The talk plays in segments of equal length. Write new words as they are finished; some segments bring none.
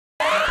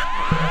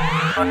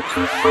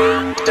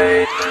Unconfirmed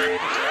date.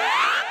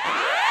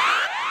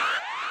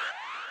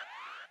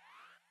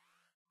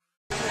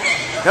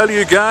 Hello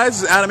you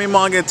guys, Anime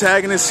Manga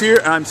Antagonist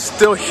here. I'm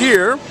still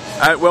here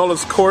at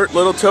Wellness Court,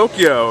 Little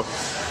Tokyo.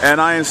 And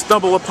I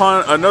stumble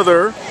upon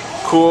another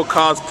cool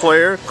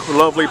cosplayer,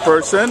 lovely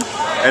person.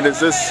 And it's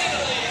this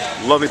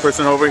lovely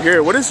person over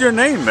here. What is your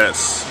name,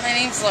 miss? My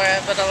name's Laura,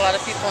 but a lot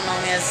of people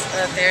know me as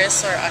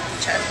Theris or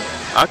Aki-chan.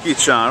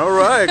 Aki-chan,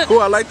 alright,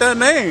 cool. I like that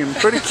name.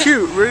 Pretty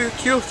cute, really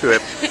cute to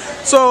it.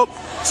 So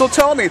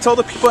tell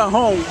the people at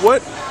home,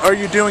 what are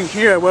you doing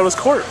here at Wellness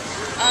Court?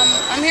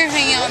 I'm here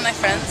hanging out with my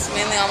friends,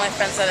 mainly all my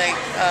friends that I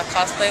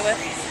cosplay with.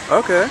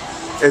 Okay.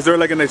 Is there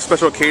like a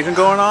special occasion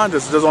going on?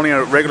 Just only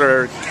a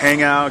regular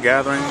hangout,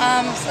 gathering?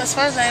 As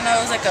far as I know,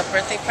 it was like a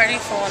birthday party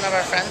for one of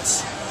our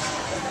friends.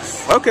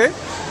 Okay.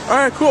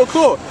 Alright,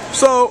 cool.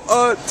 So,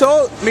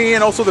 tell me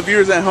and also the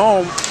viewers at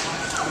home,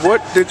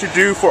 what did you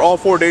do for all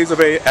 4 days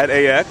at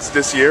AX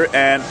this year,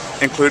 and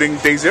including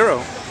day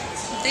 0?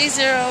 Day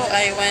 0,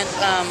 I went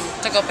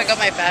to go pick up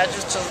my badge,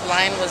 which the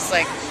line was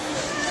like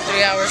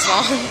 3 hours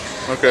long.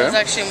 Okay. It was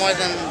actually more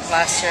than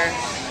last year.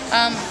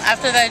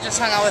 After that, I just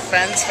hung out with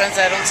friends that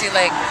I don't see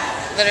like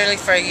literally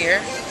for a year.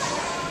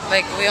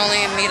 Like we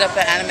only meet up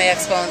at Anime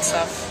Expo and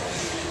stuff.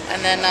 And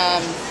then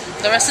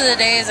the rest of the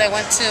days, I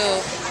went to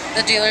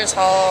the dealer's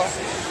hall,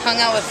 hung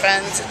out with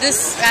friends.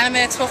 This Anime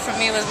Expo for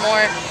me was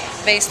more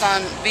based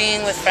on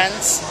being with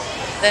friends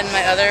than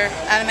my other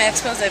Anime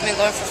Expos. I've been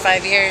going for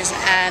 5 years,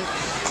 and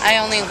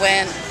I only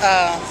went.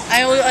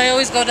 I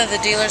always go to the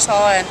dealer's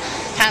hall and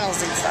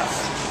panels and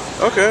stuff.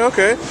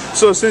 Okay.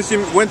 So since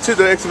you went to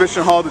the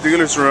exhibition hall, the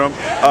dealer's room,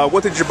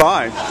 what did you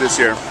buy this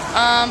year?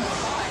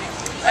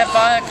 I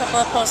bought a couple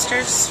of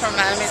posters from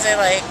animes I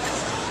like,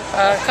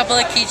 a couple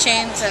of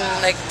keychains, and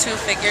like 2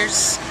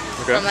 figures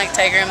from like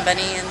Tiger and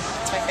Bunny, and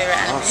it's my favorite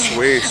anime. Oh,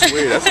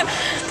 sweet. That's a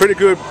pretty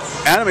good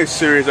anime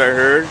series, I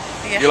heard.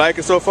 Yeah. You like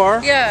it so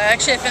far? Yeah,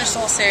 actually I finished the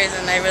whole series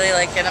and I really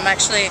like it. I'm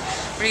actually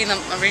reading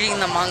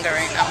the manga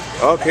right now.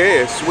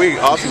 Okay, sweet,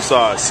 awesome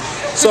sauce.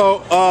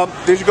 So,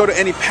 did you go to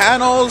any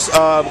panels,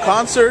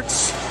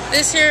 concerts?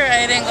 This year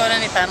I didn't go to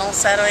any panels,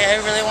 sadly.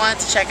 I really wanted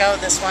to check out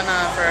this one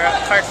for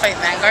Card Fight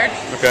Vanguard.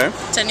 Okay.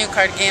 It's a new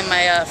card game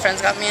my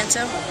friends got me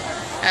into.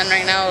 And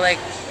right now, like,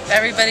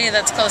 everybody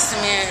that's close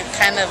to me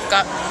kind of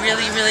got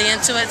really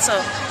into it,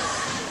 so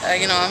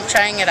I'm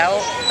trying it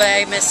out, but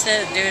I missed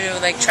it due to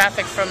like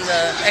traffic from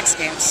the X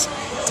Games.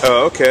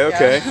 Oh, okay.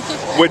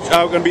 Yeah. Which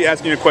I'm going to be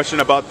asking you a question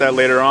about that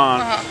later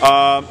on.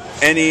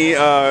 You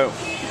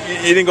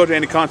didn't go to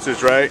any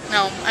concerts, right?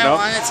 No, I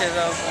wanted to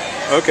though.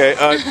 Okay.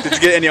 Did you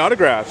get any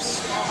autographs?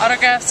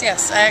 Autographs,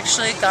 yes. I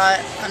actually got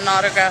an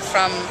autograph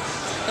from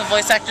the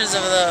voice actors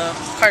of the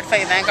Card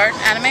Fight Vanguard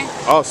anime.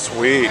 Oh,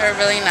 sweet. They're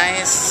really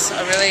nice.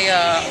 Really,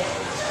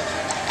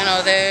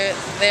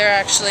 they're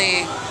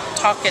actually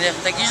talkative.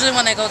 Like usually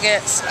when they go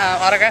get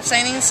autograph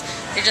signings,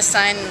 they just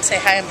sign and say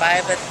hi and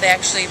bye, but they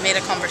actually made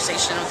a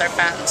conversation with their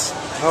fans.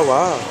 Oh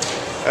wow,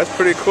 that's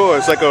pretty cool.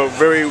 It's like a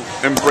very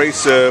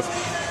embracive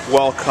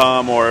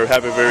welcome, or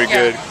have a very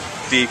good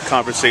deep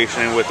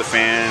conversation with the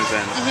fans.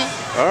 And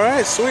all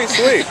right, sweet.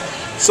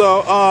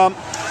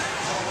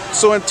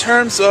 So in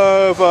terms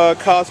of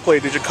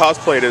cosplay, did you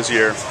cosplay this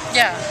year?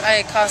 Yeah,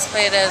 I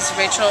cosplayed as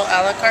Rachel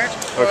Alucard,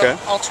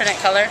 alternate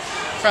color,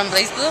 from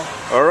Blaze Blue.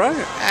 Alright.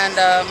 And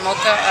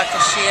Mocha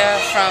Akashia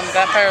from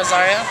Vampire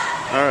Rosario.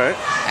 Alright.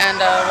 And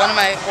one of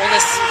my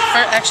oldest,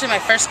 actually my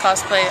first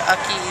cosplay,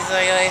 Aki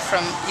Izoyoe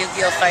from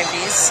Yu-Gi-Oh!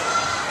 5Ds.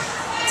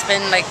 It's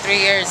been like 3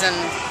 years, and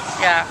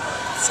yeah,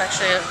 it's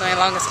actually my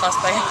longest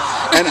cosplay.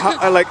 And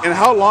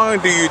how long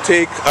do you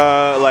take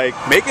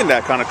making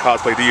that kind of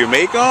cosplay? Do you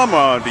make them,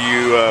 or do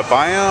you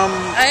buy them?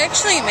 I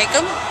actually make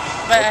them,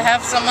 but I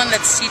have someone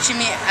that's teaching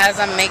me as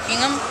I'm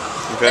making them.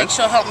 Okay. Like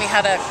she'll help me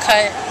how to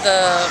cut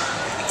the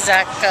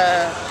exact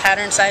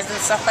pattern size and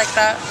stuff like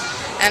that,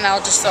 and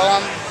I'll just sew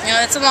them.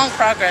 It's a long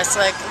progress.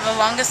 Like the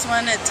longest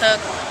one that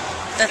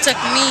took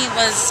me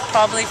was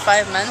probably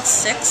 5 months,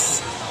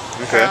 6,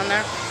 around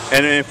there.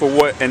 And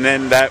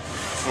then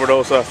for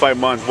those 5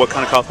 months, what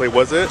kind of cosplay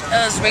was it?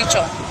 It was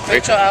Rachel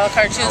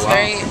Alucard. She was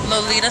very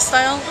Lolita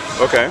style.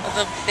 Okay. With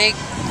a big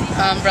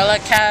umbrella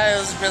cat. It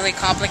was really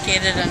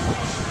complicated and.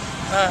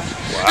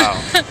 Wow.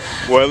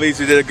 Well, at least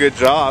you did a good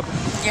job.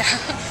 Yeah.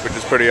 Which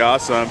is pretty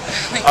awesome.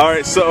 All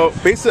right, so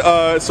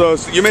basically, so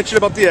you mentioned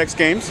about the X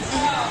Games.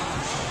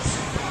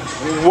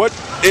 What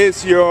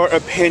is your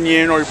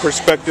opinion or your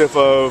perspective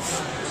of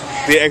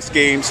the X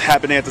Games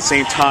happening at the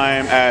same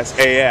time as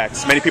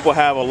AX? Many people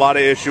have a lot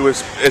of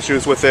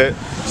issues with it.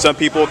 Some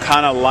people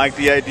kind of like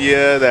the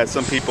idea that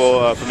some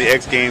people from the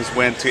X Games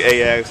went to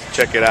AX to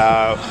check it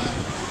out.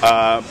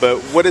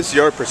 But what is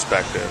your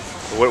perspective?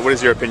 What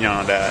is your opinion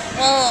on that?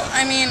 Well,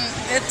 I mean,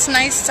 it's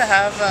nice to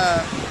have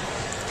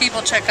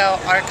people check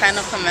out our kind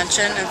of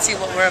convention and see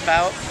what we're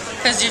about,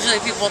 because usually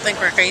people think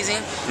we're crazy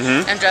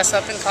and dress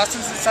up in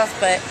costumes and stuff,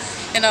 but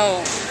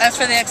as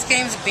for the X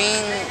Games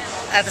being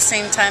at the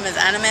same time as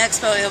Anime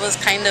Expo, it was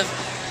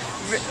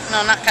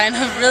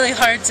really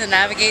hard to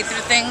navigate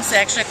through things. They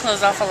actually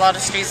closed off a lot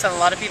of streets that a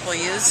lot of people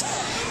use,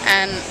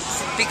 and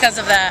because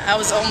of that, I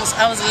was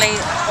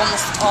late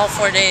almost all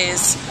 4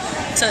 days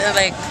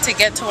to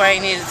get to where I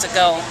needed to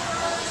go.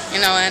 You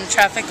know, and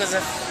traffic was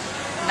a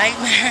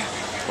nightmare.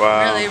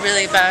 Wow. Really,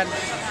 really bad.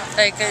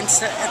 Like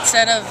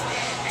instead of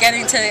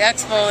getting to the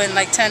expo in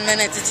like 10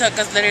 minutes, it took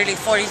us literally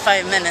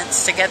 45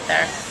 minutes to get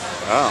there.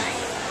 Wow.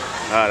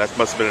 That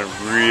must have been a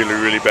really,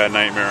 really bad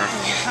nightmare.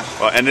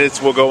 Yeah. And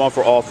this will go on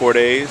for all 4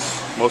 days,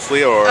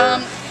 mostly, or?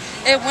 As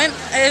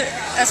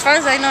far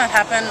as I know, it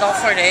happened all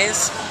 4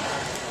 days.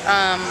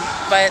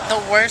 But the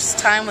worst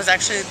time was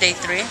actually day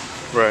 3.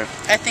 Right.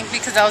 I think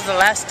because that was the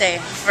last day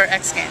for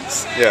X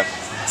Games. Yeah.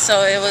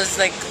 So it was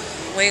like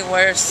way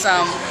worse,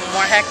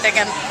 more hectic,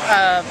 and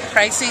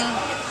pricing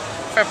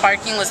for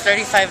parking was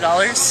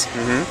 $35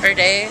 per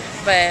day.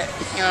 But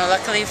you know,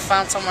 luckily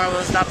found somewhere it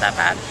was not that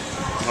bad.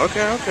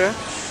 Okay. Okay.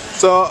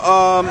 So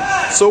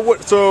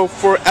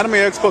for Anime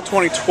Expo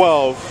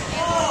 2012,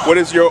 what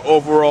is your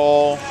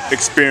overall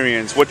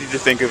experience? What did you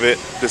think of it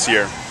this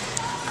year?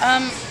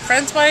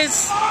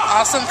 Friends-wise,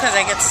 awesome because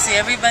I get to see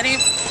everybody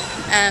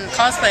and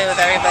cosplay with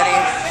everybody.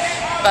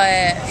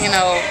 But you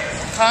know,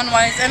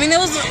 con-wise, I mean, it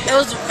was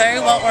very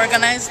well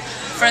organized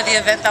for the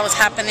event that was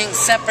happening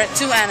separate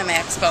to Anime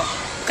Expo.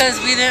 Because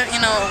we didn't, you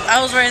know,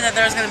 I was worried that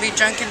there was going to be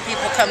drunken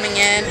people coming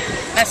in,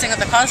 messing with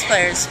the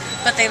cosplayers.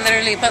 But they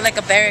literally put like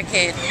a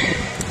barricade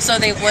so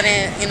they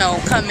wouldn't, you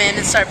know, come in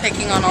and start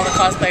picking on all the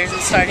cosplayers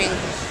and starting,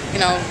 you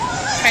know,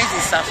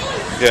 crazy stuff.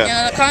 Yeah. You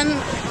know, the con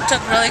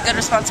took really good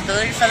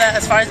responsibility for that,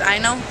 as far as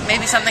I know.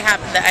 Maybe something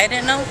happened that I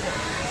didn't know,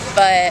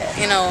 but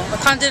you know, the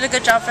con did a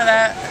good job for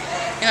that.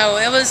 You know,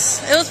 it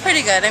was pretty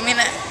good. I mean,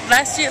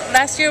 last year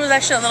was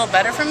actually a little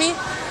better for me,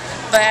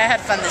 but I had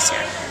fun this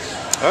year.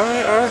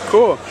 All right,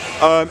 cool.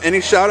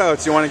 Any shout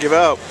outs you want to give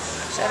out?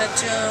 Shout out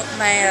to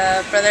my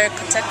brother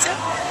Kotetsu.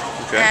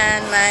 Okay.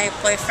 And my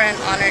boyfriend,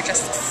 Honor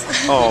Justice.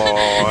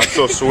 Oh, that's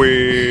so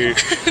sweet.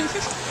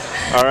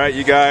 All right,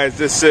 you guys,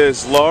 this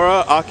is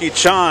Laura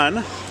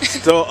Aki-chan.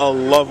 Still a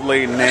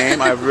lovely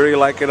name. I really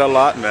like it a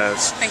lot,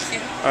 miss. Thank you.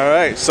 All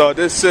right, so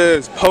this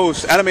is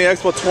post Anime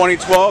Expo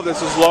 2012.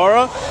 This is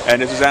Laura,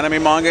 and this is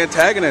Anime Manga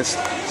Antagonist,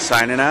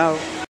 signing out.